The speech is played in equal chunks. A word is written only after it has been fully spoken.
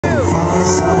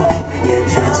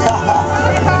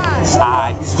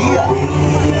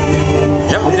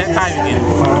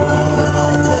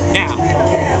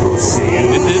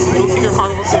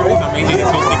Actually,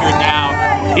 there's no secret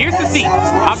now. Here's the seat.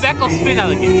 I'm back on spin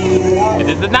out again. And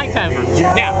this is the nighttime version.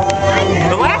 Now,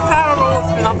 the last time I rolled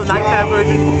spin out the nighttime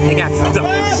version, it got stuck.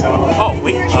 Oh,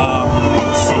 wait.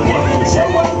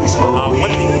 What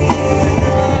is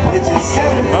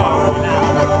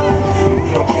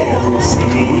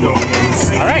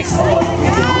it? Alright.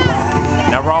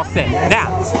 Now we're all set.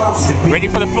 Now, ready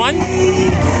for the fun?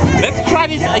 Let's try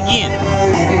this again.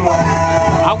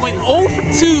 I went 0 for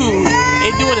 2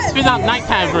 in doing the spin out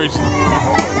nighttime version.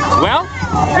 Well,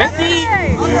 let's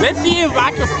see if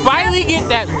I can finally get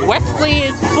that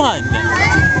Westland fun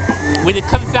when it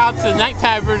comes down to the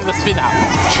nighttime version of spin out.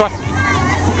 Trust me.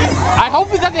 I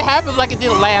hope it doesn't happen like it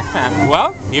did last time.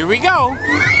 Well, here we go.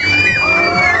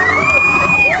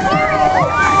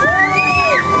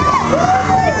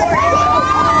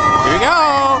 Here we go.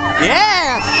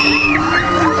 Yes!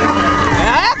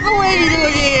 That's the way you do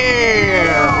it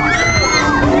here.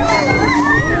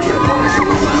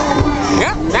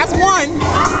 Yep, that's one.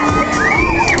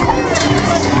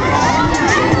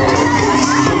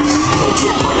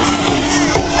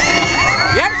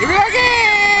 Yep, here we go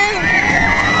again.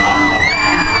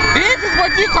 This is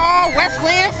what you call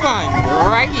Westland fun,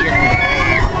 right here.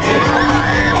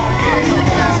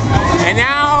 And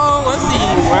now, let's see,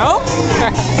 well,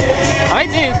 I like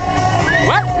this.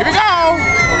 Well, here we go.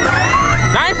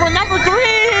 Time for number 3.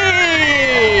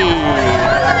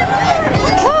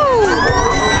 Woo!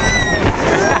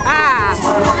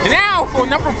 And now for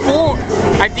number 4,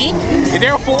 I think. Is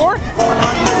there a 4?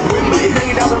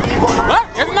 Oh,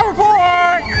 there's another